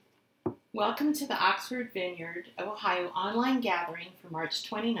Welcome to the Oxford Vineyard of Ohio online gathering for March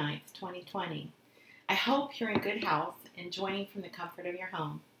 29th, 2020. I hope you're in good health and joining from the comfort of your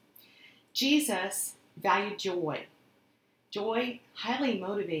home. Jesus valued joy. Joy highly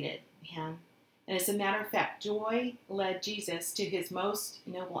motivated him, and as a matter of fact, joy led Jesus to his most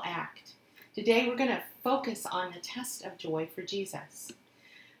noble act. Today we're going to focus on the test of joy for Jesus.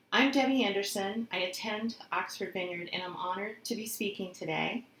 I'm Debbie Anderson. I attend Oxford Vineyard, and I'm honored to be speaking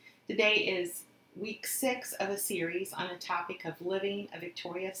today. Today is week 6 of a series on the topic of living a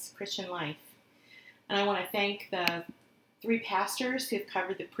victorious Christian life. And I want to thank the 3 pastors who have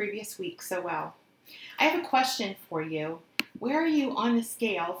covered the previous week so well. I have a question for you. Where are you on the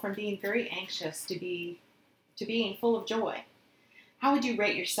scale from being very anxious to being full of joy? How would you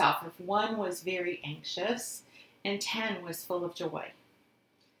rate yourself if 1 was very anxious and 10 was full of joy?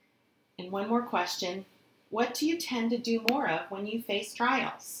 And one more question. What do you tend to do more of when you face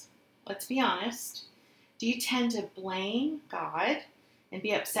trials? Let's be honest. Do you tend to blame God and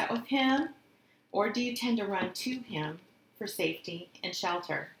be upset with Him? Or do you tend to run to Him for safety and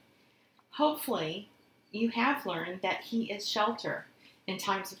shelter? Hopefully, you have learned that He is shelter in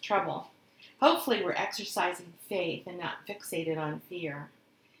times of trouble. Hopefully, we're exercising faith and not fixated on fear.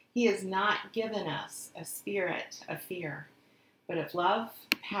 He has not given us a spirit of fear, but of love,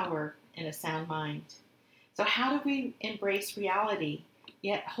 power, and a sound mind. So how do we embrace reality,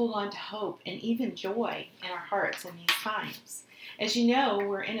 yet hold on to hope and even joy in our hearts in these times? As you know,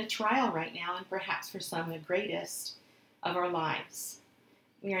 we're in a trial right now, and perhaps for some the greatest of our lives.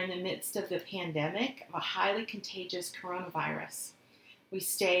 We are in the midst of the pandemic of a highly contagious coronavirus. We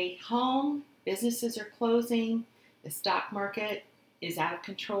stay home, businesses are closing, the stock market is out of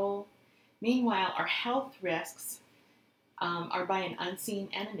control. Meanwhile, our health risks are by an unseen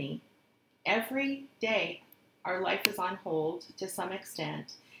enemy. Every day, our life is on hold to some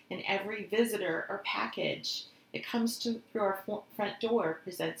extent, and every visitor or package that comes through our front door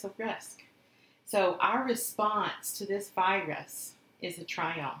presents a risk. So our response to this virus is a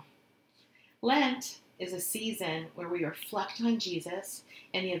trial. Lent is a season where we reflect on Jesus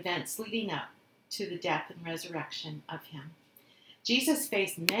and the events leading up to the death and resurrection of Him. Jesus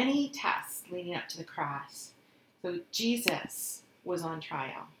faced many tests leading up to the cross, so Jesus was on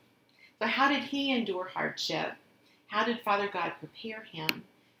trial. So how did He endure hardship? How did Father God prepare Him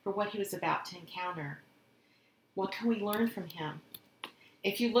for what He was about to encounter? What can we learn from Him?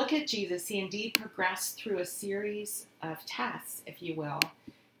 If you look at Jesus, He indeed progressed through a series of tests, if you will,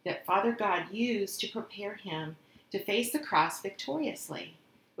 that Father God used to prepare Him to face the cross victoriously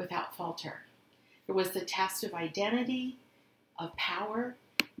without falter. There was the test of identity, of power,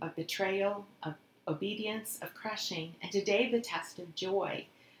 of betrayal, of obedience, of crushing, and today the test of joy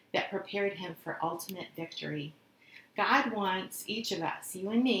that prepared Him for ultimate victory. God wants each of us, you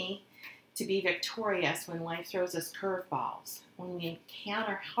and me, to be victorious when life throws us curveballs, when we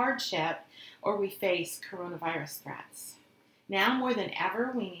encounter hardship or we face coronavirus threats. Now more than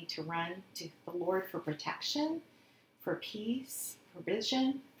ever, we need to run to the Lord for protection, for peace,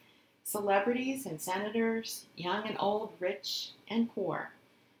 provision. Celebrities and senators, young and old, rich and poor,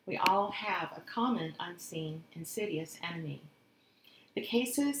 we all have a common, unseen, insidious enemy. The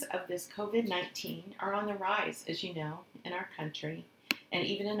cases of this COVID-19 are on the rise, as you know, in our country and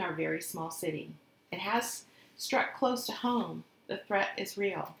even in our very small city. It has struck close to home. The threat is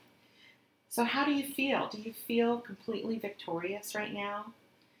real. So how do you feel? Do you feel completely victorious right now?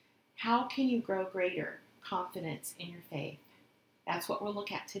 How can you grow greater confidence in your faith? That's what we'll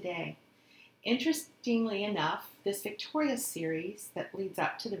look at today. Interestingly enough, this Victorious series that leads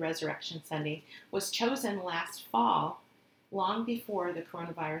up to the Resurrection Sunday was chosen last fall, long before the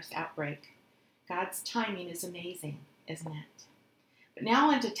coronavirus outbreak. God's timing is amazing, isn't it? But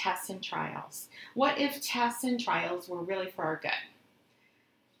now on to tests and trials. What if tests and trials were really for our good?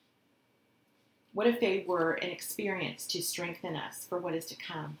 What if they were an experience to strengthen us for what is to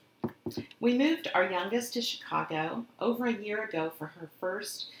come? We moved our youngest to Chicago over a year ago for her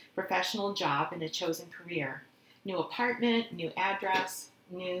first professional job in a chosen career. New apartment, new address,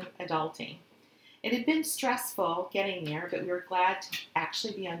 new adulting. It had been stressful getting there, but we were glad to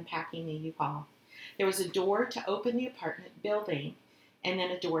actually be unpacking the U-Haul. There was a door to open the apartment building and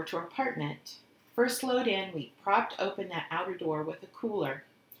then a door to our apartment. First load in, we propped open that outer door with a cooler.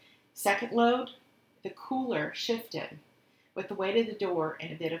 Second load, the cooler shifted with the weight of the door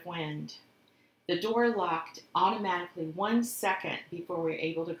and a bit of wind. The door locked automatically 1 second before we were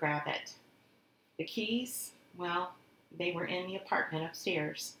able to grab it. The keys, well, they were in the apartment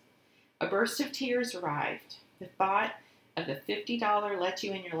upstairs. A burst of tears arrived. The thought of the $50 let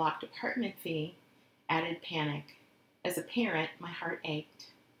you in your locked apartment fee added panic. As a parent, my heart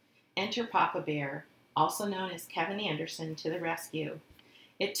ached. Enter Papa Bear, also known as Kevin Anderson, to the rescue.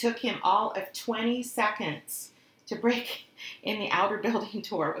 It took him all of 20 seconds to break in the outer building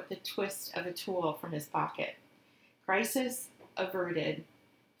door with the twist of a tool from his pocket. Crisis averted,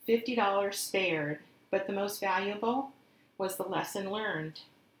 $50 spared, but the most valuable was the lesson learned.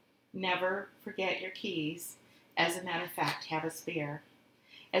 Never forget your keys. As a matter of fact, have a spare.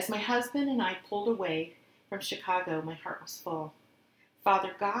 As my husband and I pulled away from Chicago, my heart was full.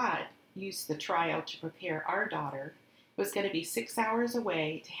 Father God used the trial to prepare our daughter, who was going to be 6 hours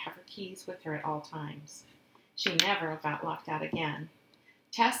away, to have her keys with her at all times. She never got locked out again.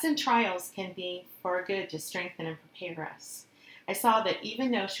 Tests and trials can be for good to strengthen and prepare us. I saw that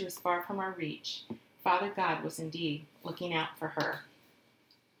even though she was far from our reach, Father God was indeed looking out for her.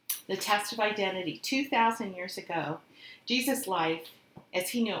 The test of identity. 2,000 years ago, Jesus' life, as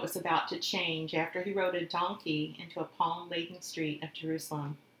he knew it was about to change after he rode a donkey into a palm-laden street of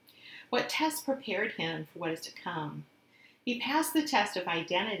Jerusalem. What test prepared him for what is to come? He passed the test of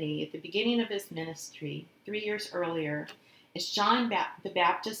identity at the beginning of his ministry 3 years earlier. As John the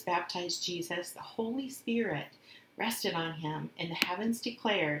Baptist baptized Jesus, the Holy Spirit rested on him, and the heavens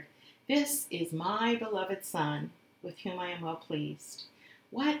declared, "This is my beloved Son, with whom I am well pleased."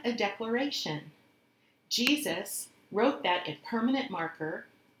 What a declaration! Jesus wrote that in permanent marker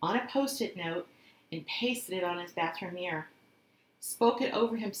on a Post-it note and pasted it on his bathroom mirror. Spoke it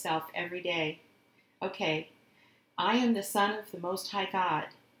over himself every day. Okay, I am the Son of the Most High God.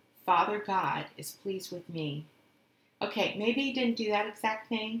 Father God is pleased with me. Okay, maybe he didn't do that exact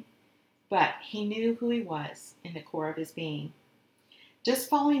thing, but he knew who he was in the core of his being. Just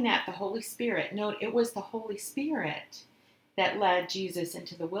following that, the Holy Spirit, note it was the Holy Spirit that led Jesus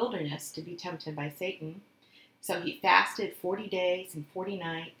into the wilderness to be tempted by Satan. So he fasted 40 days and 40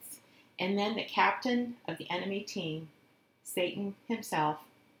 nights, and then the captain of the enemy team, Satan himself,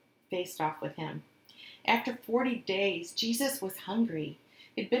 faced off with him. After 40 days, Jesus was hungry.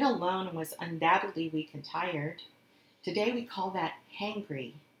 He'd been alone and was undoubtedly weak and tired. Today we call that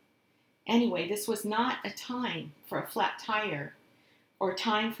hangry. Anyway, this was not a time for a flat tire, or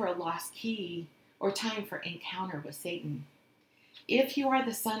time for a lost key, or time for encounter with Satan. If you are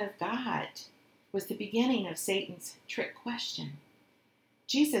the Son of God was the beginning of Satan's trick question.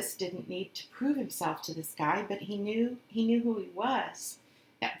 Jesus didn't need to prove himself to this guy, but he knew who he was.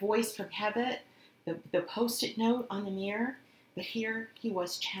 That voice from heaven, the Post-it note on the mirror, but here he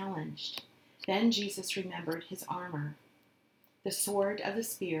was challenged. Then Jesus remembered his armor, the sword of the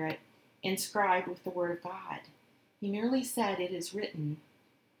Spirit, inscribed with the Word of God. He merely said, "It is written,"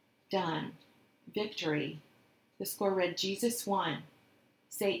 done, victory. The score read, Jesus 1,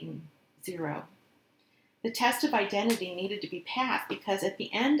 Satan 0. The test of identity needed to be passed because at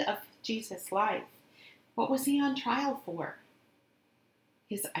the end of Jesus' life, what was he on trial for?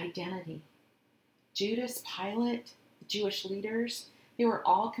 His identity. Judas, Pilate, the Jewish leaders, they were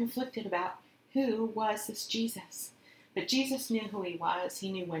all conflicted about who was this Jesus. But Jesus knew who he was.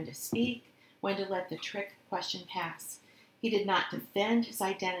 He knew when to speak, when to let the trick question pass. He did not defend his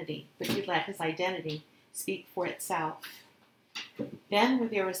identity, but he let his identity speak for itself. Then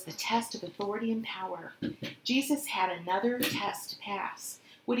there was the test of authority and power. Jesus had another test to pass.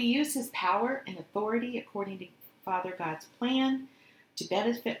 Would he use his power and authority according to Father God's plan to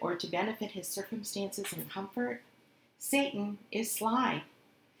benefit his circumstances and comfort? Satan is sly.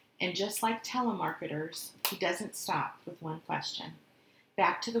 And just like telemarketers, he doesn't stop with one question.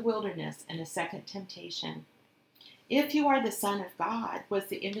 Back to the wilderness and a second temptation. If you are the Son of God was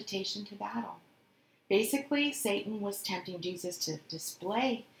the invitation to battle. Basically, Satan was tempting Jesus to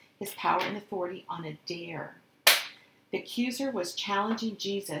display his power and authority on a dare. The accuser was challenging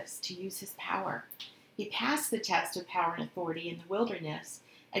Jesus to use his power. He passed the test of power and authority in the wilderness,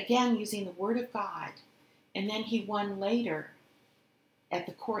 again using the Word of God, and then he won later at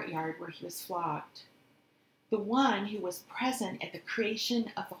the courtyard where he was flogged. The one who was present at the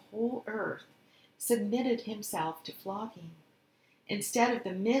creation of the whole earth submitted himself to flogging. Instead of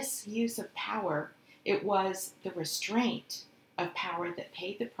the misuse of power, it was the restraint of power that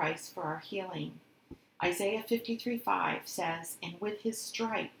paid the price for our healing. Isaiah 53:5 says, "And with his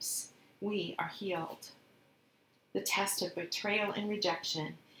stripes we are healed." The test of betrayal and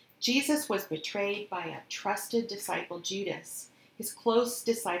rejection. Jesus was betrayed by a trusted disciple, Judas. His close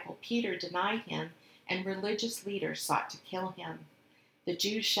disciple, Peter, denied him, and religious leaders sought to kill him. The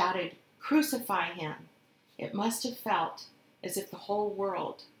Jews shouted, "Crucify him." It must have felt as if the whole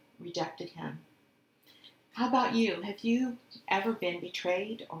world rejected him. How about you? Have you ever been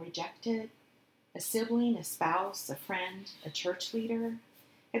betrayed or rejected? A sibling, a spouse, a friend, a church leader?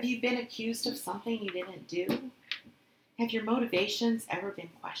 Have you been accused of something you didn't do? Have your motivations ever been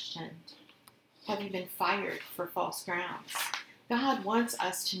questioned? Have you been fired for false grounds? God wants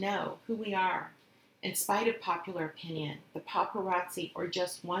us to know who we are, in spite of popular opinion, the paparazzi, or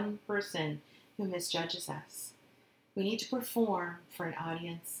just one person who misjudges us. We need to perform for an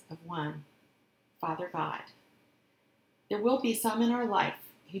audience of one, Father God. There will be some in our life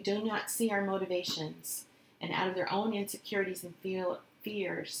who do not see our motivations, and out of their own insecurities and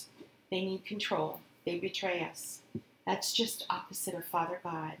fears, they need control. They betray us. That's just opposite of Father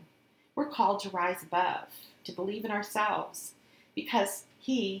God. We're called to rise above, to believe in ourselves, because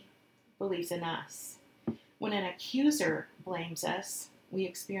He believes in us. When an accuser blames us, we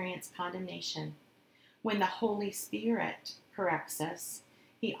experience condemnation. When the Holy Spirit corrects us,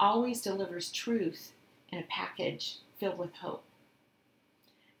 He always delivers truth in a package filled with hope.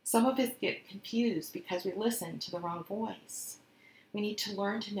 Some of us get confused because we listen to the wrong voice. We need to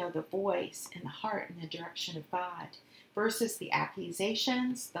learn to know the voice and the heart and the direction of God versus the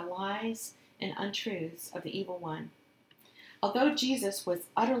accusations, the lies, and untruths of the evil one. Although Jesus was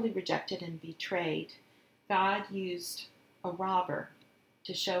utterly rejected and betrayed, God used a robber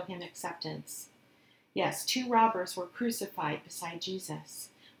to show Him acceptance. Yes, 2 robbers were crucified beside Jesus.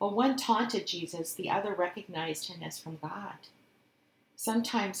 While one taunted Jesus, the other recognized Him as from God.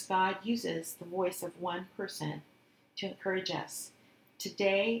 Sometimes God uses the voice of one person to encourage us.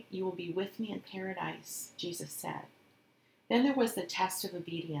 Today you will be with me in paradise, Jesus said. Then there was the test of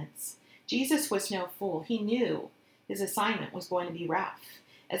obedience. Jesus was no fool. He knew His assignment was going to be rough.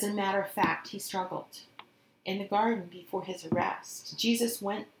 As a matter of fact, He struggled. In the garden before His arrest, Jesus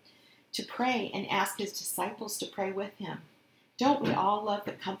went to pray and asked His disciples to pray with Him. Don't we all love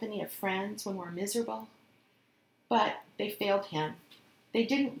the company of friends when we're miserable? But they failed Him. They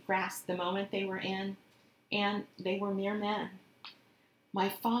didn't grasp the moment they were in, and they were mere men. My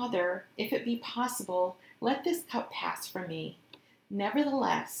Father, if it be possible, let this cup pass from me.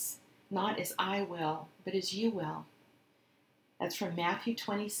 Nevertheless, not as I will, but as you will. That's from Matthew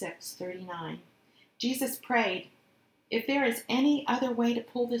 26:39. Jesus prayed, if there is any other way to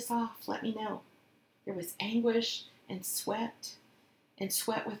pull this off, let me know. There was anguish and sweat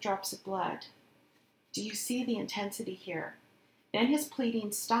with drops of blood. Do you see the intensity here? Then His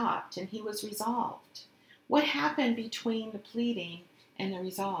pleading stopped and He was resolved. What happened between the pleading and the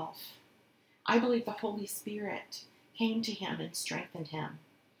resolve? I believe the Holy Spirit came to Him and strengthened Him.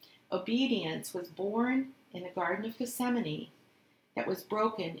 Obedience was born in the Garden of Gethsemane that was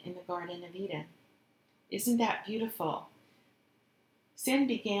broken in the Garden of Eden. Isn't that beautiful? Sin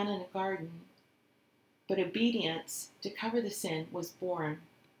began in a garden, but obedience to cover the sin was born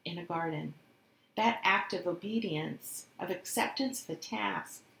in a garden. That act of obedience, of acceptance of a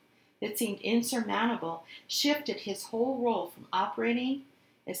task that seemed insurmountable, shifted His whole role from operating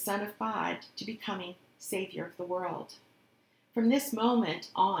as Son of God to becoming Savior of the world. From this moment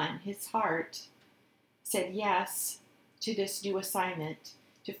on, His heart said yes to this new assignment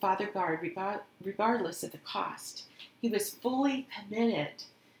to Father God, regardless of the cost. He was fully committed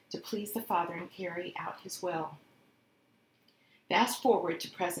to please the Father and carry out His will. Fast forward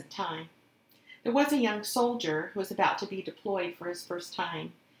to present time. There was a young soldier who was about to be deployed for his first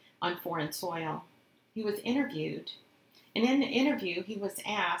time on foreign soil. He was interviewed, and in the interview he was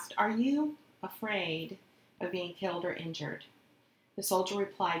asked, "Are you afraid of being killed or injured?" The soldier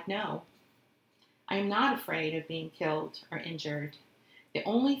replied, "No, I am not afraid of being killed or injured. The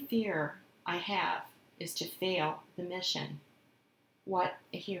only fear I have is to fail the mission." What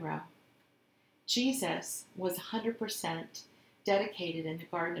a hero. Jesus was 100% dedicated in the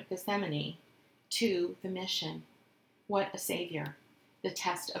Garden of Gethsemane to the mission. What a Savior. The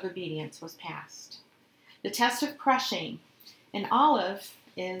test of obedience was passed. The test of crushing. An olive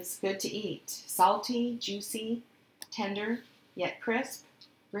is good to eat. Salty, juicy, tender, yet crisp,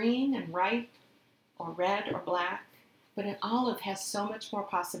 green and ripe, or red or black. But an olive has so much more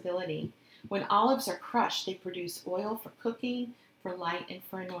possibility. When olives are crushed, they produce oil for cooking, for light, and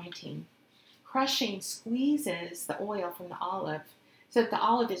for anointing. Crushing squeezes the oil from the olive so that the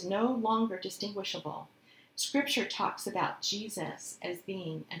olive is no longer distinguishable. Scripture talks about Jesus as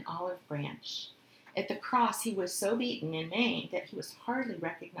being an olive branch. At the cross, He was so beaten and maimed that He was hardly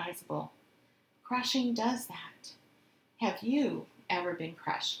recognizable. Crushing does that. Have you ever been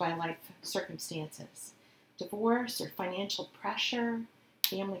crushed by life circumstances? Divorce or financial pressure,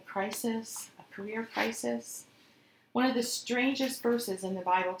 family crisis, a career crisis? One of the strangest verses in the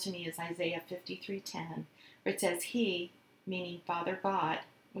Bible to me is Isaiah 53:10, where it says, He, meaning Father God,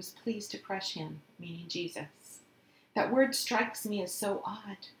 was pleased to crush Him, meaning Jesus. That word strikes me as so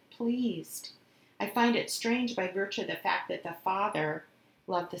odd, pleased. I find it strange by virtue of the fact that the Father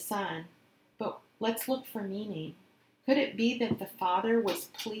loved the Son. But let's look for meaning. Could it be that the Father was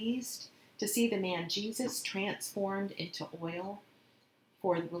pleased to see the man Jesus transformed into oil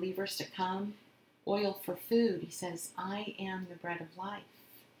for the believers to come? Oil for food. He says, I am the bread of life.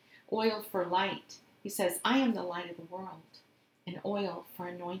 Oil for light. He says, I am the light of the world. And oil for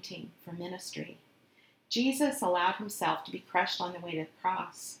anointing, for ministry. Jesus allowed himself to be crushed on the way to the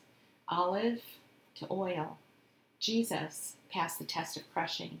cross. Olive to oil. Jesus passed the test of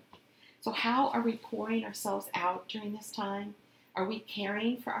crushing. So how are we pouring ourselves out during this time? Are we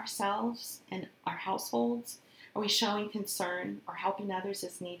caring for ourselves and our households? Are we showing concern or helping others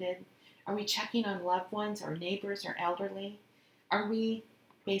as needed? Are we checking on loved ones or neighbors or elderly? Are we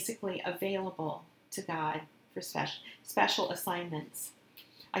basically available to God for special assignments?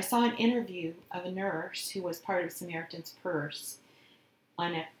 I saw an interview of a nurse who was part of Samaritan's Purse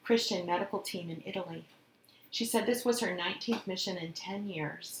on a Christian medical team in Italy. She said this was her 19th mission in 10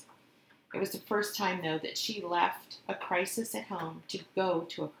 years. It was the first time, though, that she left a crisis at home to go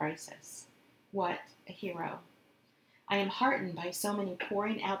to a crisis. What a hero. I am heartened by so many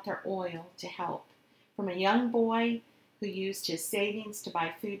pouring out their oil to help, from a young boy who used his savings to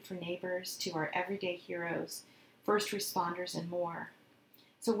buy food for neighbors to our everyday heroes, first responders, and more.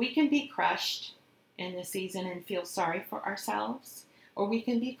 So we can be crushed in this season and feel sorry for ourselves, or we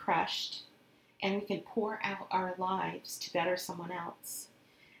can be crushed and we can pour out our lives to better someone else.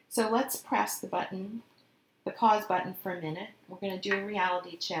 So let's press the pause button for a minute. We're going to do a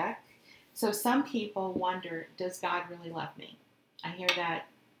reality check. So some people wonder, does God really love me? I hear that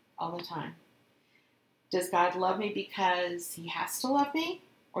all the time. Does God love me because he has to love me,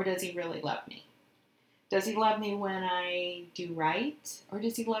 or does he really love me? Does he love me when I do right, or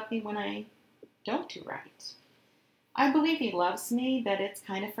does he love me when I don't do right? I believe he loves me, but it's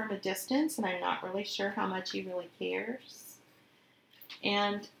kind of from a distance, and I'm not really sure how much he really cares.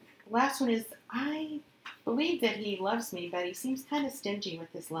 And the last one is, I believe that he loves me, but he seems kind of stingy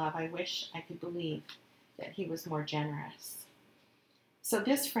with his love. I wish I could believe that he was more generous. So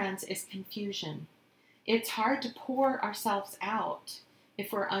this, friends, is confusion. It's hard to pour ourselves out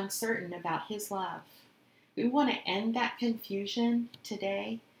if we're uncertain about his love. We want to end that confusion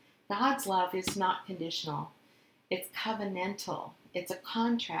today. God's love is not conditional. It's covenantal. It's a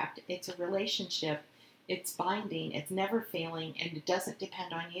contract. It's a relationship. It's binding. It's never failing, and it doesn't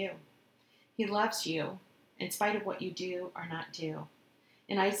depend on you. He loves you in spite of what you do or not do.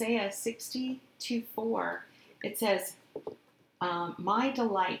 In Isaiah 62:4, it says, my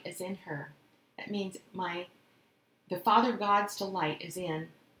delight is in her. That means the Father God's delight is in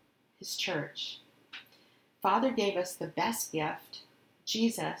his church. Father gave us the best gift,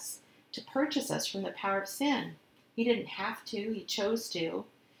 Jesus, to purchase us from the power of sin. He didn't have to, he chose to,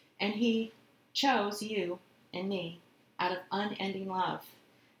 and he chose you and me out of unending love.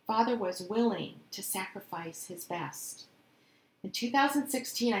 Father was willing to sacrifice his best. In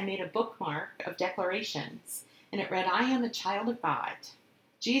 2016, I made a bookmark of declarations, and it read, I am a child of God.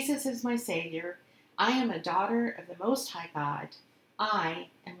 Jesus is my Savior. I am a daughter of the Most High God. I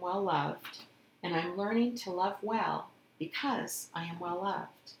am well loved, and I'm learning to love well because I am well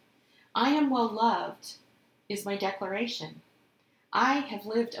loved. I am well loved is my declaration. I have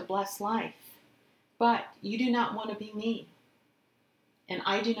lived a blessed life, but you do not want to be me, and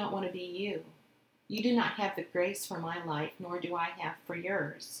I do not want to be you. You do not have the grace for my life, nor do I have for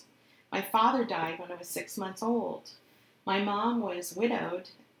yours. My father died when I was 6 months old. My mom was widowed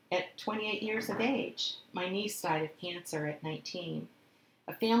at 28 years of age. My niece died of cancer at 19.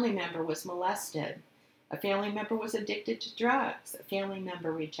 A family member was molested. A family member was addicted to drugs. A family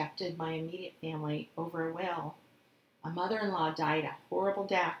member rejected my immediate family over a will. A mother-in-law died a horrible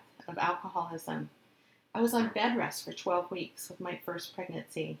death of alcoholism. I was on bed rest for 12 weeks with my first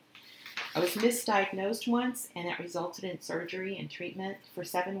pregnancy. I was misdiagnosed once, and that resulted in surgery and treatment for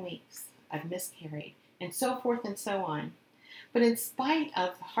 7 weeks. I've miscarried, and so forth and so on. But in spite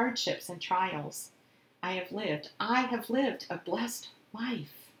of the hardships and trials I have lived a blessed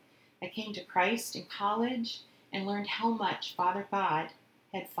life. I came to Christ in college and learned how much Father God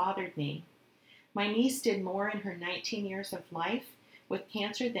had fathered me. My niece did more in her 19 years of life with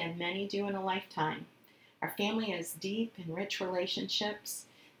cancer than many do in a lifetime. Our family has deep and rich relationships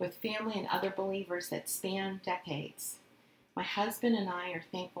with family and other believers that span decades. My husband and I are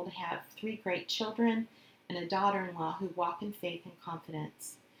thankful to have 3 great children and a daughter-in-law who walk in faith and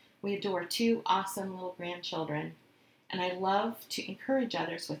confidence. We adore 2 awesome little grandchildren, and I love to encourage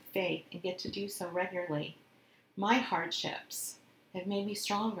others with faith and get to do so regularly. My hardships have made me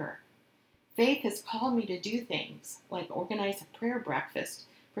stronger. Faith has called me to do things like organize a prayer breakfast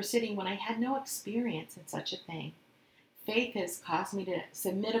for sitting when I had no experience in such a thing. Faith has caused me to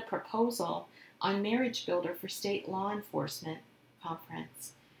submit a proposal on Marriage Builder for State Law Enforcement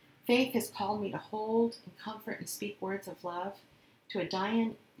Conference. Faith has called me to hold and comfort and speak words of love to a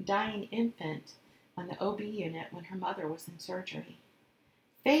dying infant on the OB unit when her mother was in surgery.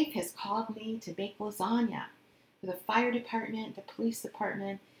 Faith has called me to bake lasagna for the fire department, the police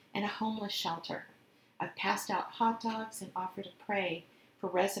department, and a homeless shelter. I've passed out hot dogs and offered to pray for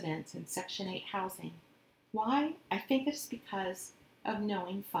residents in Section 8 housing. Why? I think it's because of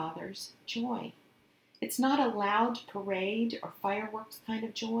knowing Father's joy. It's not a loud parade or fireworks kind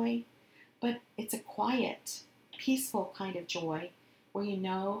of joy, but it's a quiet, peaceful kind of joy where you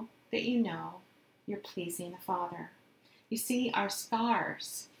know that you know you're pleasing the Father. You see, our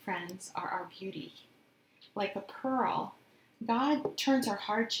scars, friends, are our beauty. Like a pearl, God turns our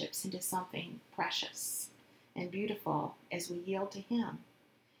hardships into something precious and beautiful as we yield to Him.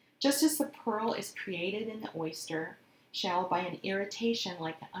 Just as the pearl is created in the oyster shell by an irritation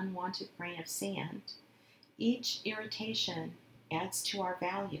like an unwanted grain of sand, each irritation adds to our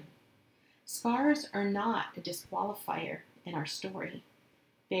value. Scars are not a disqualifier in our story.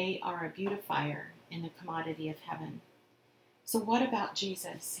 They are a beautifier in the commodity of heaven. So what about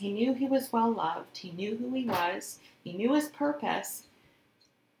Jesus? He knew He was well loved. He knew who He was. He knew His purpose.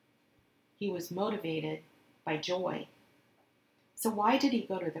 He was motivated by joy. So why did He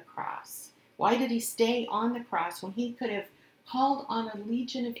go to the cross? Why did He stay on the cross when He could have called on a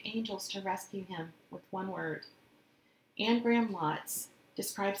legion of angels to rescue Him with one word? Anne Graham Lotz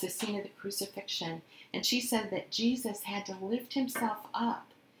describes the scene of the crucifixion, and she said that Jesus had to lift Himself up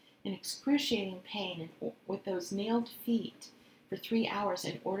in excruciating pain and with those nailed feet for 3 hours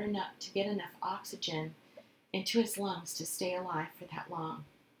in order to get enough oxygen into His lungs to stay alive for that long.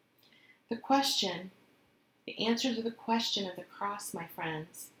 The answer to the question of the cross, my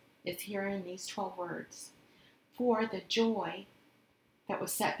friends, is here in these 12 words. For the joy that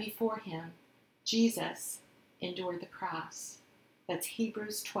was set before Him, Jesus endured the cross. That's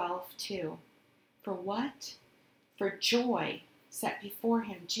Hebrews 12:2. For what? For joy set before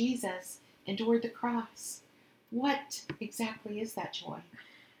Him, Jesus endured the cross. What exactly is that joy?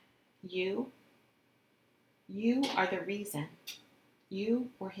 You are the reason. You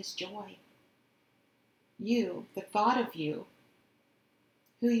were His joy. You, the thought of you,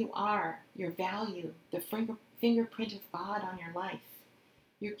 who you are, your value, the fingerprint of God on your life,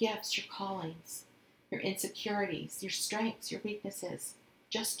 your gifts, your callings, your insecurities, your strengths, your weaknesses,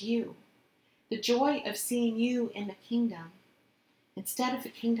 just you. The joy of seeing you in the kingdom instead of the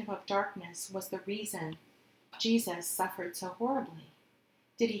kingdom of darkness was the reason Jesus suffered so horribly.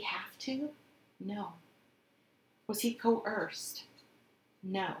 Did He have to? No. Was He coerced?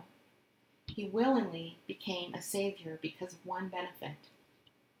 No. He willingly became a Savior because of one benefit.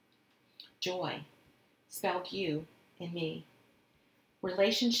 Joy, spelled you and me.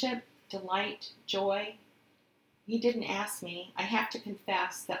 Relationship, delight, joy. He didn't ask me. I have to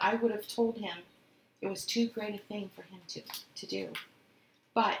confess that I would have told Him it was too great a thing for Him to do.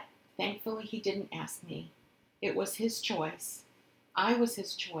 But thankfully He didn't ask me. It was His choice. I was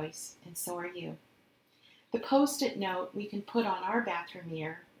His choice, and so are you. The post-it note we can put on our bathroom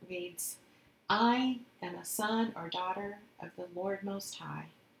mirror reads, I am a son or daughter of the Lord Most High.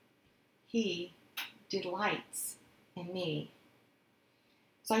 He delights in me.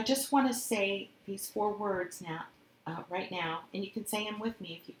 So I just want to say these 4 words now, right now, and you can say them with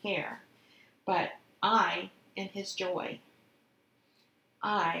me if you care. But I am His joy.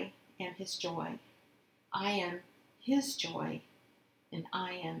 I am His joy. I am His joy, and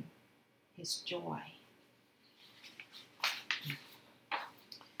I am His joy.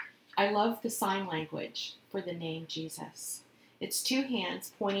 I love the sign language for the name Jesus. It's 2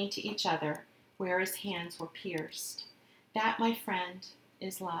 hands pointing to each other where His hands were pierced. That, my friend,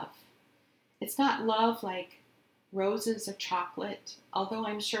 is love. It's not love like roses or chocolate, although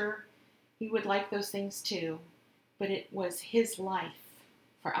I'm sure He would like those things too, but it was His life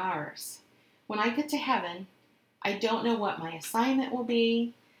for ours. When I get to heaven, I don't know what my assignment will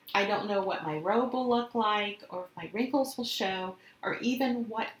be. I don't know what my robe will look like, or if my wrinkles will show, or even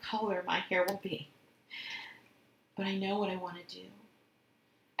what color my hair will be. But I know what I want to do.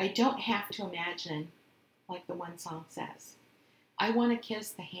 I don't have to imagine like the one song says. I want to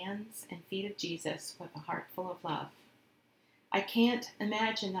kiss the hands and feet of Jesus with a heart full of love. I can't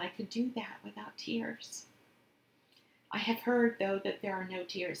imagine that I could do that without tears. I have heard, though, that there are no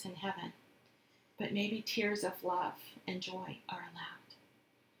tears in heaven, but maybe tears of love and joy are allowed.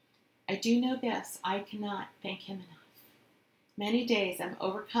 I do know this, I cannot thank Him enough. Many days I'm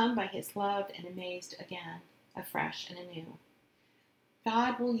overcome by His love and amazed again, afresh and anew.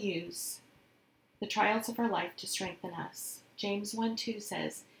 God will use the trials of our life to strengthen us. James 1:2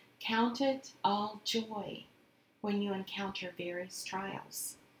 says, Count it all joy when you encounter various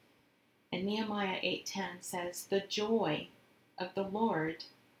trials. And Nehemiah 8:10 says, the joy of the Lord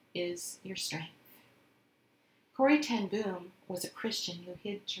is your strength. Corrie ten Boom was a Christian who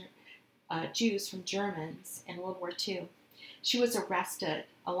hid Jews from Germans in World War II. She was arrested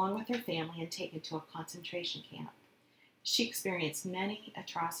along with her family and taken to a concentration camp. She experienced many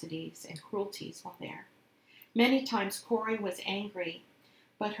atrocities and cruelties while there. Many times Corrie was angry,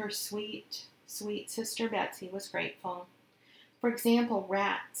 but her sweet, sweet sister Betsy was grateful. For example,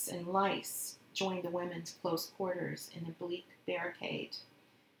 rats and lice joined the women's close quarters in a bleak barricade.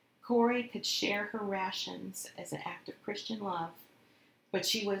 Corrie could share her rations as an act of Christian love, but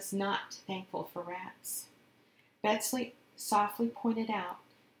she was not thankful for rats. Betsy softly pointed out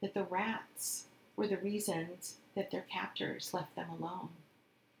that the rats were the reasons that their captors left them alone.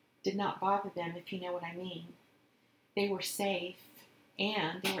 Did not bother them, if you know what I mean. They were safe,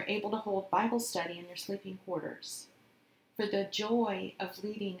 and they were able to hold Bible study in their sleeping quarters. For the joy of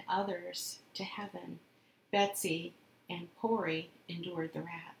leading others to heaven, Betsy and Corrie endured the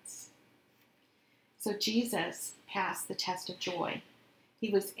rats. So Jesus passed the test of joy. He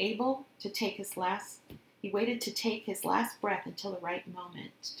was able to he waited to take his last breath until the right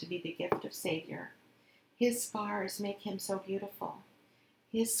moment to be the gift of Savior. His scars make him so beautiful.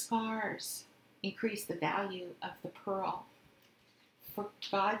 His scars increase the value of the pearl. For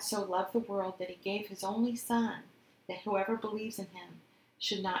God so loved the world that he gave his only Son, that whoever believes in him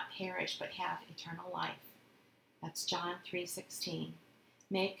should not perish but have eternal life. That's John 3:16.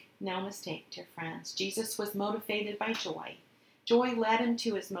 Make no mistake, dear friends, Jesus was motivated by joy. Joy led him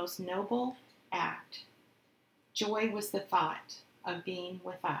to his most noble act. Joy was the thought of being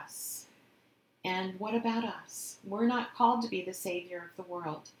with us. And what about us? We're not called to be the Savior of the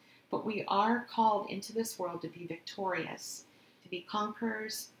world, but we are called into this world to be victorious, to be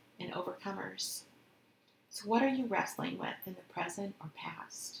conquerors and overcomers. So what are you wrestling with in the present or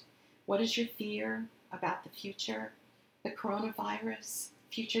past? What is your fear about the future, the coronavirus,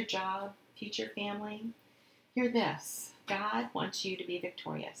 future job, future family? Hear this. God wants you to be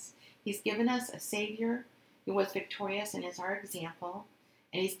victorious. He's given us a Savior who was victorious and is our example,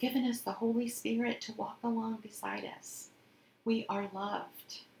 and he's given us the Holy Spirit to walk along beside us. We are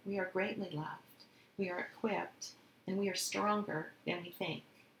loved. We are greatly loved. We are equipped, and we are stronger than we think.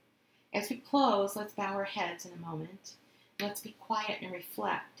 As we close, let's bow our heads in a moment. Let's be quiet and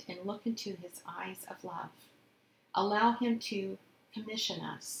reflect and look into his eyes of love. Allow him to commission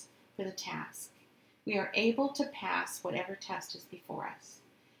us for the task. We are able to pass whatever test is before us.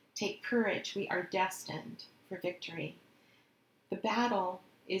 Take courage. We are destined for victory. The battle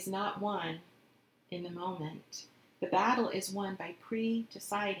is not won in the moment. The battle is won by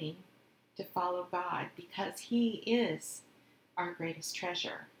pre-deciding to follow God, because he is our greatest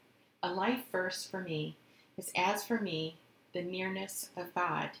treasure. A life verse for me is, as for me, the nearness of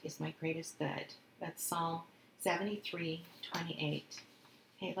God is my greatest good. That's Psalm 73:28.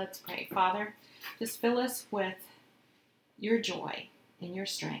 Okay, let's pray. Father, just fill us with your joy and your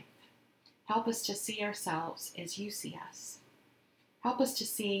strength. Help us to see ourselves as you see us. Help us to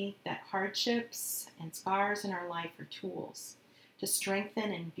see that hardships and scars in our life are tools to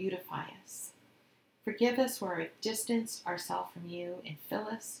strengthen and beautify us. Forgive us where we've distanced ourselves from you, and fill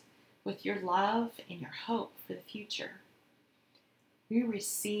us with your love and your hope for the future. We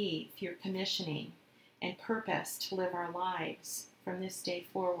receive your commissioning and purpose to live our lives from this day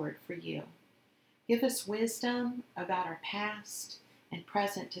forward for you. Give us wisdom about our past and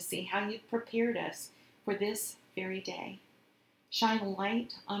present to see how you've prepared us for this very day. Shine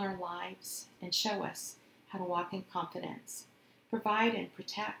light on our lives and show us how to walk in confidence. Provide and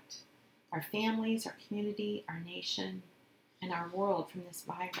protect our families, our community, our nation, and our world from this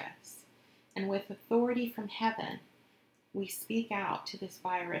virus. And with authority from heaven, we speak out to this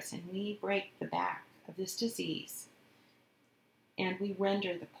virus and we break the back of this disease, and we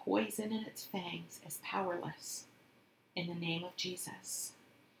render the poison in its fangs as powerless in the name of Jesus.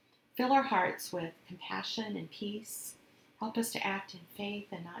 Fill our hearts with compassion and peace. Help us to act in faith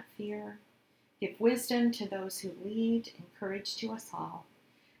and not fear. Give wisdom to those who lead and courage to us all.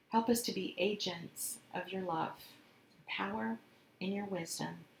 Help us to be agents of your love, your power, and your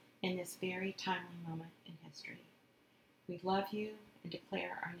wisdom in this very timely moment in history. We love you and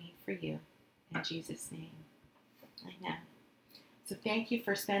declare our need for you. In Jesus' name, amen. So thank you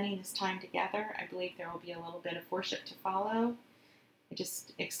for spending this time together. I believe there will be a little bit of worship to follow. I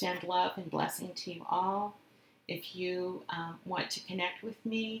just extend love and blessing to you all. If you want to connect with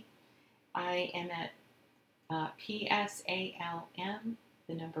me, I am at PSALM,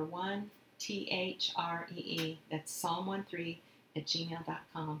 the number 1, THREE. That's Psalm 13 at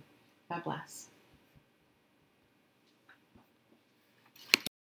gmail.com. God bless.